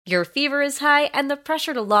Your fever is high, and the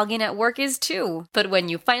pressure to log in at work is too. But when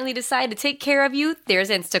you finally decide to take care of you, there's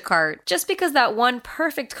Instacart. Just because that one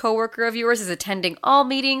perfect coworker of yours is attending all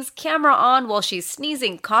meetings, camera on while she's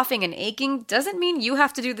sneezing, coughing, and aching, doesn't mean you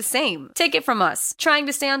have to do the same. Take it from us. Trying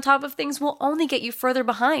to stay on top of things will only get you further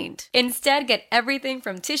behind. Instead, get everything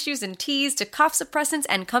from tissues and teas to cough suppressants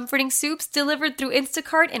and comforting soups delivered through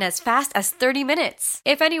Instacart in as fast as 30 minutes.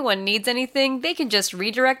 If anyone needs anything, they can just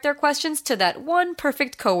redirect their questions to that one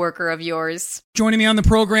perfect coworker of yours. Joining me on the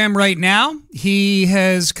program right now, he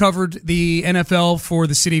has covered the NFL for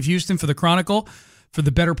the city of Houston for the Chronicle for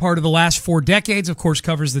the better part of the last 4 decades. Of course,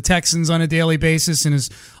 covers the Texans on a daily basis and is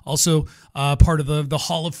also part of the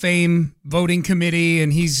Hall of Fame voting committee.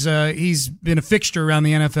 And he's been a fixture around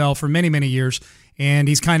the NFL for many, many years. And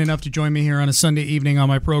he's kind enough to join me here on a Sunday evening on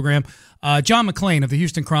my program. John McClain of the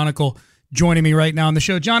Houston Chronicle joining me right now on the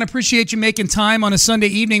show. John, appreciate you making time on a Sunday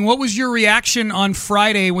evening. What was your reaction on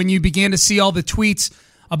Friday when you began to see all the tweets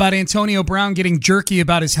about Antonio Brown getting jerky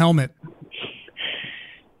about his helmet?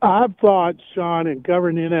 I've thought, Sean, in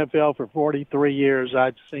covering the NFL for 43 years,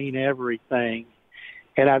 I'd seen everything.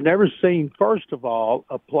 And I've never seen, first of all,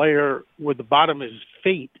 a player with the bottom of his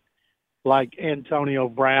feet like Antonio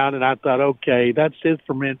Brown. And I thought, okay, that's it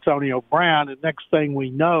from Antonio Brown. And next thing we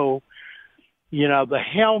know, you know, the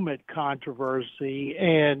helmet controversy,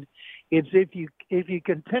 and it's if you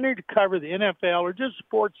continue to cover the NFL or just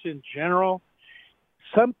sports in general,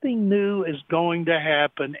 something new is going to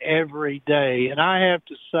happen every day. And I have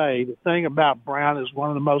to say, the thing about Brown is one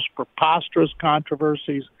of the most preposterous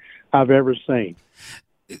controversies I've ever seen.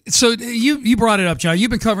 So you brought it up, John.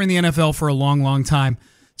 You've been covering the NFL for a long, long time.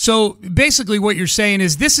 So basically what you're saying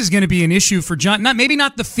is this is going to be an issue for John, maybe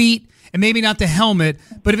not the feet, and maybe not the helmet,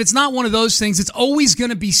 but if it's not one of those things, it's always going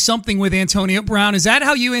to be something with Antonio Brown. Is that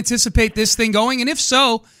how you anticipate this thing going? And if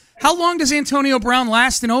so, how long does Antonio Brown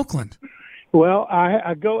last in Oakland? Well,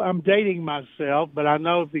 I'm dating myself, but I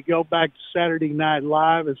know if you go back to Saturday Night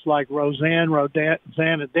Live, it's like Rosanna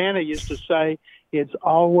used to say, it's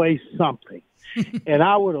always something. And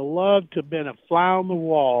I would have loved to have been a fly on the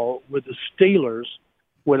wall with the Steelers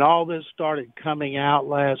when all this started coming out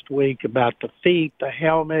last week about the feet, the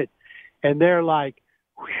helmet, and they're like,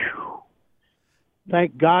 whew,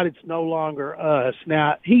 thank God it's no longer us.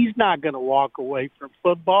 Now, he's not going to walk away from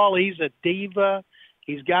football. He's a diva.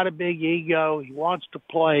 He's got a big ego. He wants to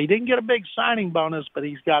play. He didn't get a big signing bonus, but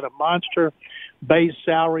he's got a monster base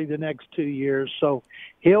salary the next 2 years. So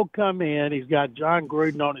he'll come in. He's got John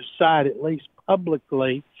Gruden on his side, at least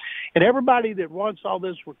publicly. And everybody that wants all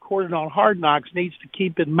this recorded on Hard Knocks needs to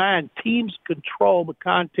keep in mind teams control the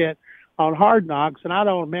content on Hard Knocks, and I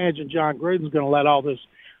don't imagine John Gruden's going to let all this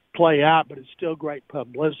play out, but it's still great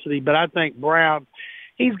publicity. But I think Brown,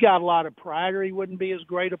 he's got a lot of pride, or he wouldn't be as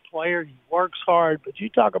great a player. He works hard, but you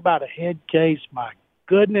talk about a head case, my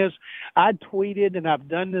goodness. I tweeted, and I've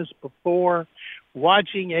done this before,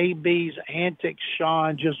 watching AB's antics,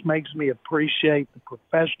 Sean, just makes me appreciate the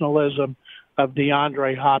professionalism of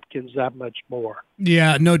DeAndre Hopkins that much more.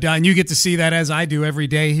 Yeah, no doubt. And you get to see that as I do every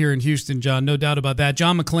day here in Houston, John. No doubt about that.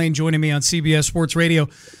 John McClain joining me on CBS Sports Radio.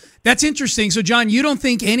 That's interesting. So, John, you don't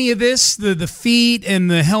think any of this, the feet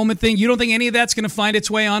and the helmet thing, you don't think any of that's going to find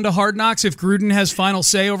its way onto Hard Knocks if Gruden has final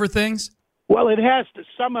say over things? Well, it has to.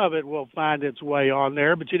 Some of it will find its way on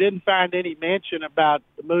there, but you didn't find any mention about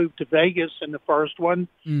the move to Vegas in the first one.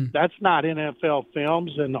 That's not NFL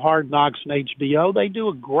Films and Hard Knocks and HBO. They do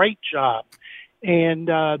a great job. And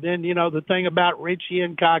then, you know, the thing about Richie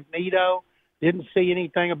Incognito, didn't see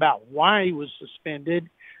anything about why he was suspended,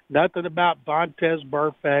 nothing about Vontaze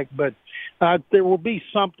Burfict, but there will be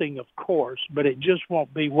something, of course, but it just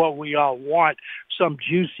won't be what we all want, some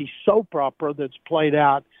juicy soap opera that's played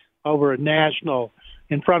out over in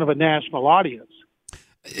front of a national audience.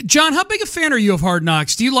 John, how big a fan are you of Hard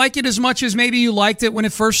Knocks? Do you like it as much as maybe you liked it when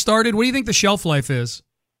it first started? What do you think the shelf life is?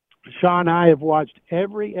 Sean, I have watched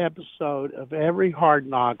every episode of every Hard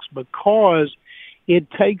Knocks because it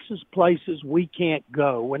takes us places we can't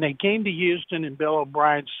go. When they came to Houston in Bill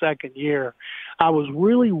O'Brien's second year, I was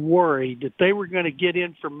really worried that they were going to get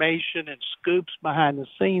information and scoops behind the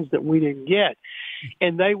scenes that we didn't get.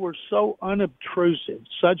 And they were so unobtrusive,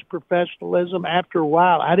 such professionalism. After a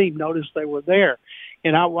while, I didn't notice they were there.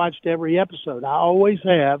 And I watched every episode. I always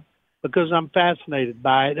have, because I'm fascinated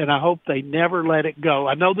by it, and I hope they never let it go.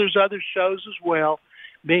 I know there's other shows as well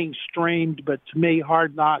being streamed, but to me,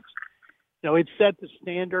 Hard Knocks, you know, it set the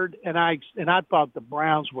standard, and I thought the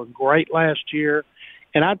Browns were great last year,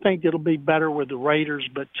 and I think it'll be better with the Raiders,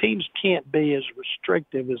 but teams can't be as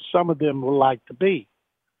restrictive as some of them would like to be.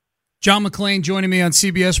 John McClain joining me on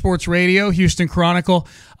CBS Sports Radio, Houston Chronicle.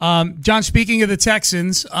 John, speaking of the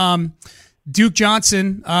Texans, Duke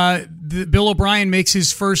Johnson, Bill O'Brien makes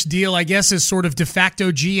his first deal, I guess, as sort of de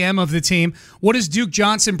facto GM of the team. What does Duke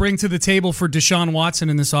Johnson bring to the table for Deshaun Watson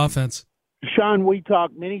in this offense? Sean, we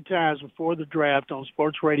talked many times before the draft on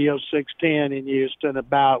Sports Radio 610 in Houston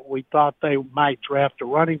about we thought they might draft a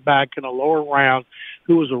running back in a lower round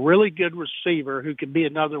who was a really good receiver who could be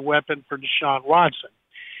another weapon for Deshaun Watson.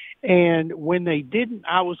 And when they didn't,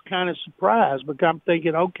 I was kind of surprised because I'm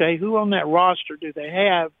thinking, okay, who on that roster do they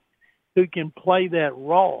have who can play that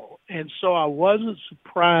role? And so I wasn't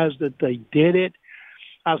surprised that they did it.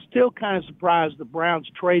 I was still kind of surprised the Browns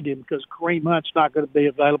traded him because Kareem Hunt's not going to be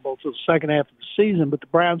available until the second half of the season, but the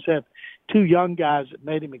Browns have two young guys that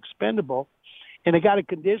made him expendable. And they got a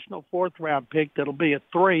conditional fourth-round pick that'll be a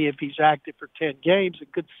 3 if he's active for 10 games.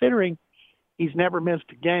 And considering he's never missed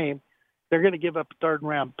a game, they're going to give up a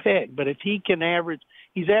third-round pick. But if he can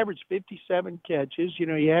he's averaged 57 catches. You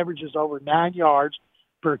know, he averages over 9 yards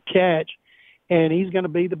per catch, and he's going to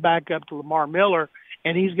be the backup to Lamar Miller,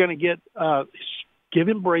 and he's going to get give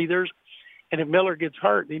him breathers. And if Miller gets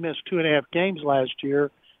hurt, he missed 2.5 games last year,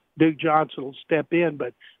 Duke Johnson will step in.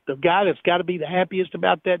 But the guy that's got to be the happiest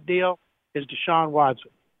about that deal is Deshaun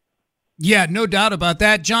Watson. Yeah, no doubt about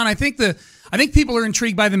that. John, I think people are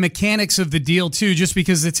intrigued by the mechanics of the deal too, just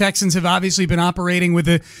because the Texans have obviously been operating with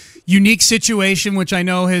a unique situation, which I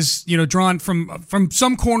know has, drawn from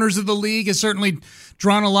some corners of the league, has certainly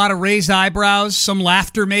drawn a lot of raised eyebrows, some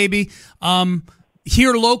laughter maybe.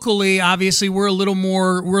 Here locally, obviously, we're a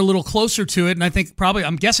little closer to it, and I think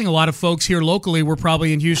I'm guessing a lot of folks here locally, we're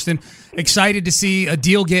probably in Houston, excited to see a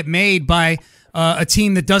deal get made by a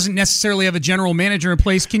team that doesn't necessarily have a general manager in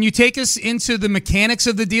place. Can you take us into the mechanics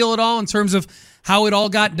of the deal at all in terms of how it all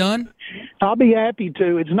got done? I'll be happy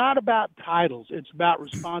to. It's not about titles. It's about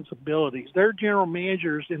responsibilities. There are general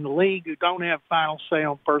managers in the league who don't have final say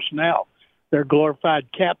on personnel. They're glorified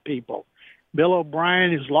cap people. Bill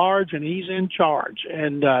O'Brien is large, and he's in charge,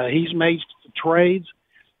 and he's made the trades,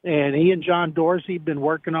 and he and John Dorsey have been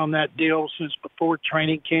working on that deal since before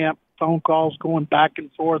training camp, phone calls going back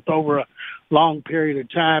and forth over a long period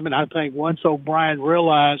of time, and I think once O'Brien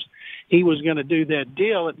realized he was going to do that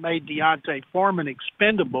deal, it made Deontay Foreman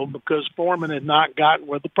expendable because Foreman had not gotten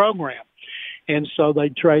with the program. And so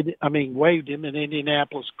they waived him, and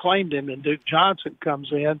Indianapolis claimed him, and Duke Johnson comes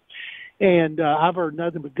in. And I've heard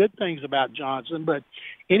nothing but good things about Johnson. But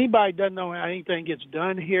anybody doesn't know how anything gets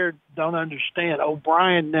done here don't understand.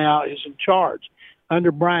 O'Brien now is in charge.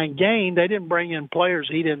 Under Brian Gaine, they didn't bring in players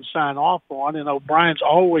he didn't sign off on, and O'Brien's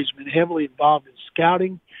always been heavily involved in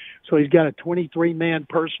scouting. So he's got a 23-man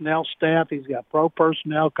personnel staff. He's got pro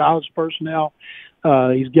personnel, college personnel.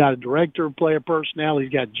 He's got a director of player personnel.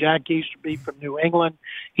 He's got Jack Easterby from New England.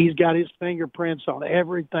 He's got his fingerprints on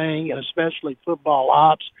everything, and especially football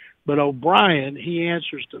ops. But O'Brien, he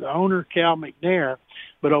answers to the owner, Cal McNair,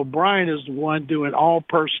 but O'Brien is the one doing all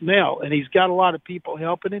personnel, and he's got a lot of people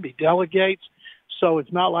helping him. He delegates, so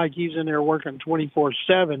it's not like he's in there working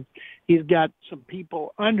 24/7. He's got some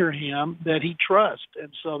people under him that he trusts,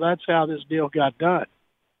 and so that's how this deal got done.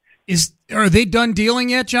 Are they done dealing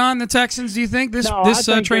yet, John, the Texans, do you think, this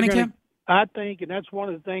training camp? I think, and that's one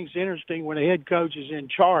of the things interesting when the head coach is in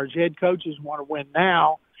charge. Head coaches want to win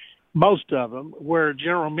now, most of them, where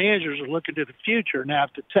general managers are looking to the future. Now,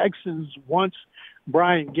 if the Texans, once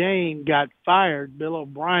Brian Gaine got fired, Bill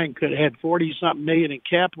O'Brien could have had 40-something million in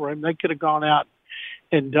cap room. They could have gone out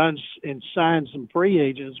and signed some free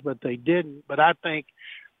agents, but they didn't. But I think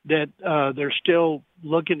that they're still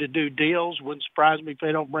looking to do deals. Wouldn't surprise me if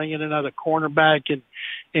they don't bring in another cornerback,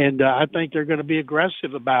 and I think they're going to be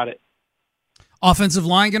aggressive about it. Offensive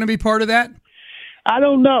line going to be part of that? I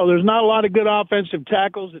don't know. There's not a lot of good offensive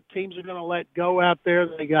tackles that teams are going to let go out there.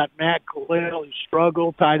 They got Matt Khalil, who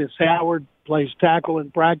struggled. Titus Howard plays tackle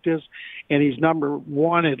in practice, and he's number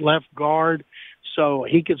 1 at left guard. So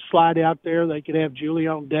he could slide out there. They could have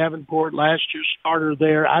Julian Davenport, last year's starter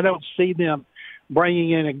there. I don't see them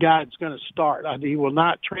bringing in a guy that's going to start.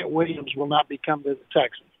 Trent Williams will not be coming to the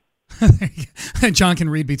Texans. John can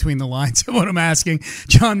read between the lines of what I'm asking.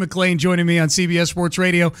 John McClain joining me on CBS Sports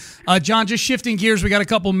Radio. John, just shifting gears, we got a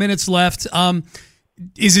couple minutes left.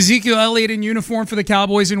 Is Ezekiel Elliott in uniform for the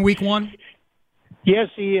Cowboys in Week 1? Yes,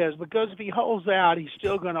 he is, because if he holds out, he's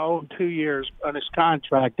still going to owe 2 years on his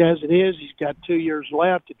contract. As it is, he's got 2 years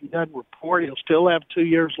left. If he doesn't report, he'll still have 2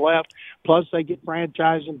 years left. Plus, they get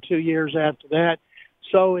franchised in 2 years after that.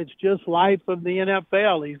 So it's just life of the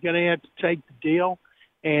NFL. He's going to have to take the deal.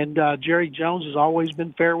 And Jerry Jones has always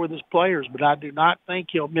been fair with his players, but I do not think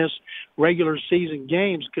he'll miss regular season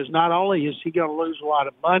games because not only is he going to lose a lot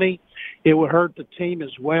of money, it would hurt the team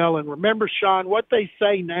as well. And remember, Sean, what they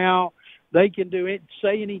say now, they can do it,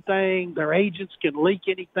 say anything. Their agents can leak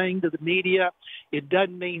anything to the media. It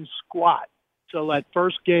doesn't mean squat till that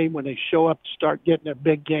first game when they show up to start getting their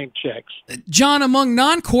big game checks. John, among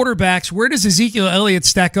non-quarterbacks, where does Ezekiel Elliott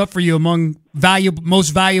stack up for you among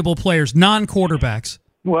most valuable players, non-quarterbacks?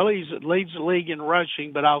 Well, he leads the league in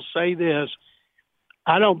rushing, but I'll say this.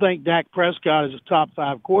 I don't think Dak Prescott is a top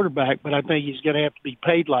 5 quarterback, but I think he's going to have to be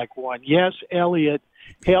paid like one. Yes, Elliott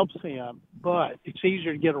helps him, but it's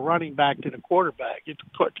easier to get a running back than a quarterback. If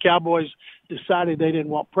the Cowboys decided they didn't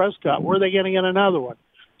want Prescott, where are they going to get another one?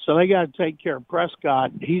 So they got to take care of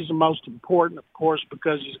Prescott. He's the most important, of course,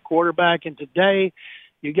 because he's a quarterback. And today,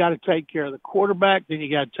 you got to take care of the quarterback. Then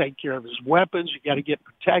you got to take care of his weapons. You got to get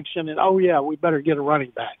protection. And, oh, yeah, we better get a running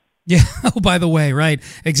back. Yeah. Oh, by the way, right.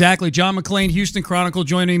 Exactly. John McClain, Houston Chronicle,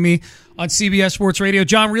 joining me on CBS Sports Radio.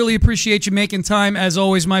 John, really appreciate you making time. As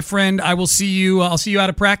always, my friend, I'll see you out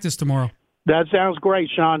of practice tomorrow. That sounds great,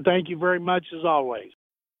 Sean. Thank you very much, as always.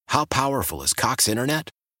 How powerful is Cox Internet?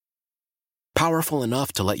 Powerful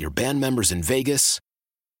enough to let your band members in Vegas,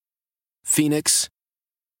 Phoenix,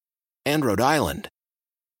 and Rhode Island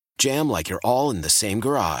jam like you're all in the same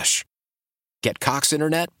garage. Get Cox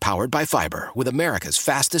Internet powered by fiber with America's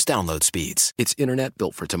fastest download speeds. It's internet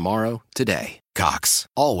built for tomorrow, today. Cox,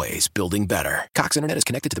 always building better. Cox Internet is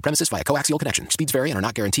connected to the premises via coaxial connection. Speeds vary and are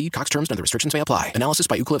not guaranteed. Cox terms and other restrictions may apply. Analysis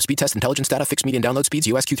by Ookla of Speed Test Intelligence Data. Fixed median download speeds.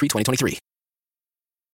 USQ3 2023.